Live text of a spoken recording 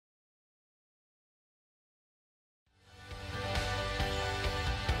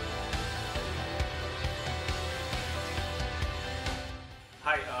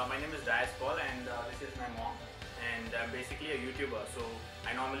Hi, my name is Paul and this is my mom, and I'm basically a YouTuber. So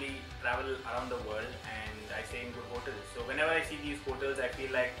I normally travel around the world and I stay in good hotels. So whenever I see these hotels, I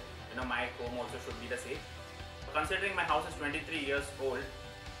feel like my home also should be the same. Considering my house is 23 years old,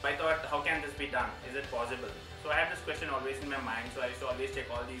 I thought, how can this be done? Is it possible? So I have this question always in my mind. So I used to always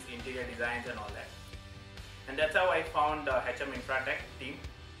check all these interior designs and all that, and that's how I found HM Infratech team.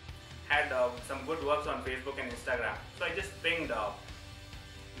 Had some good works on Facebook and Instagram. So I just pinged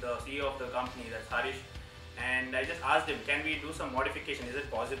the CEO of the company, that's Harish, and I just asked him, can we do some modification? Is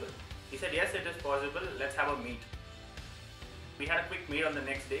it possible? He said, yes, it is possible. Let's have a meet. We had a quick meet on the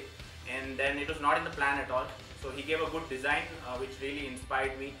next day, and then it was not in the plan at all. So he gave a good design which really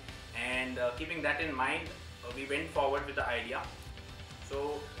inspired me, and keeping that in mind, we went forward with the idea.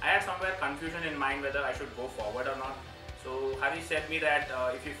 So I had somewhere confusion in mind whether I should go forward or not. So Harish said me that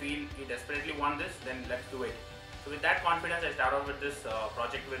if you feel you desperately want this, then let's do it. So with that confidence, I started with this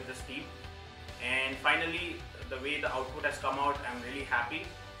project with this team, and finally the way the output has come out, I'm really happy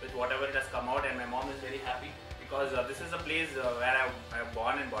with whatever it has come out, and my mom is very happy because this is a place where I'm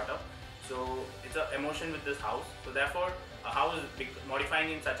born and brought up. So it's an emotion with this house. So therefore, a house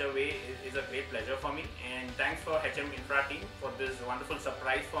modifying in such a way is a great pleasure for me. And thanks for HM Infra team for this wonderful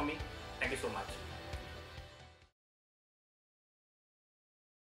surprise for me. Thank you so much.